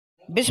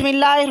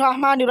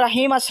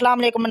बिस्मिल्लाहिर्रहमानिर्रहीम। अस्सलाम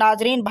वालेकुम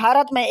नाजरीन।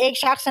 भारत में एक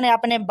शख्स ने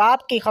अपने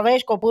बाप की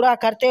ख्वाहिश को पूरा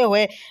करते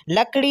हुए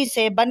लकड़ी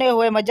से बने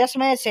हुए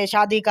मुजस्समे से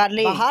शादी कर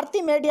ली।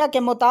 भारतीय मीडिया के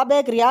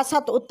मुताबिक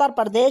रियासत उत्तर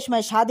प्रदेश में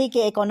शादी की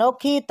एक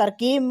अनोखी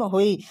तरकीब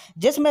हुई,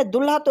 जिसमें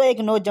दूल्हा तो एक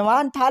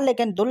नौजवान था,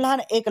 लेकिन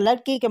दुल्हन एक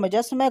लड़की के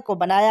मुजस्समे को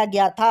बनाया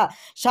गया था।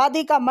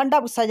 शादी का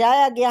मंडप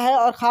सजाया गया है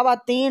और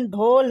खवातीन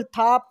ढोल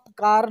थाप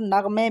कार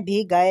नगमे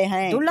भी गए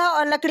हैं। दूल्हा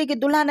और लकड़ी की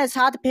दुल्हन ने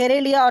साथ फेरे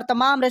लिया और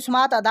तमाम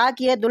रस्मात अदा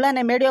किए। दुल्हन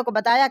ने मीडिया को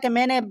बताया कि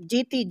मैंने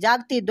जीती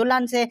जागती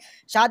दुल्हन से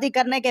शादी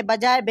करने के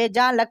बजाय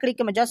बेजान लकड़ी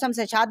के मुजस्सम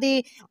से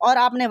शादी और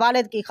अपने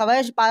वालिद की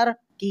ख्वाहिश पर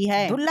की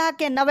है। दूल्हा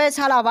के 90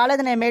 साल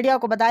वालिद ने मीडिया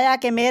को बताया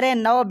कि मेरे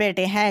 9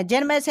 बेटे हैं,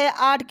 जिनमें से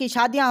 8 की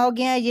शादियां हो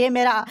गई हैं। ये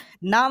मेरा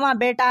 9वां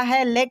बेटा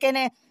है,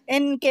 लेकिन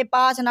इनके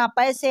पास ना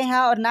पैसे हैं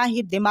और ना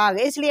ही दिमाग,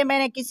 इसलिए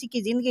मैंने किसी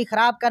की जिंदगी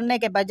खराब करने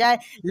के बजाय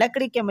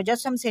लकड़ी के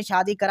मुजस्सम से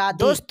शादी करा दी।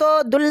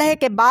 दोस्तों, दुल्हे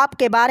के बाप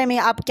के बारे में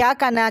आप क्या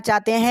कहना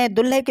चाहते हैं?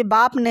 दुल्हे के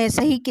बाप ने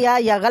सही किया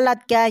या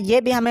गलत किया,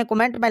 ये भी हमें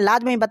कमेंट में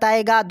लाजमी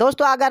बताएगा।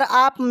 दोस्तों, अगर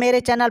आप मेरे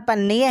चैनल पर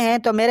नए हैं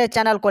तो मेरे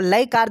चैनल को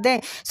लाइक कर दें,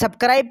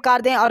 सब्सक्राइब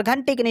कर दें और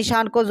घंटी के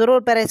निशान को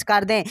जरूर प्रेस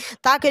कर दें,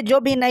 ताकि जो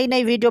भी नई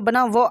नई वीडियो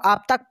बनाऊं वो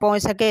आप तक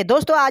पहुंच सके।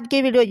 दोस्तों, आज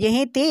की वीडियो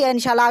यही थी।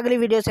 इंशाल्लाह अगली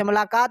वीडियो से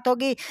मुलाकात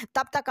होगी।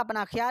 तब तक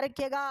अपना ख्याल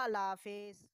रखिएगा। अल्लाह हाफिज़।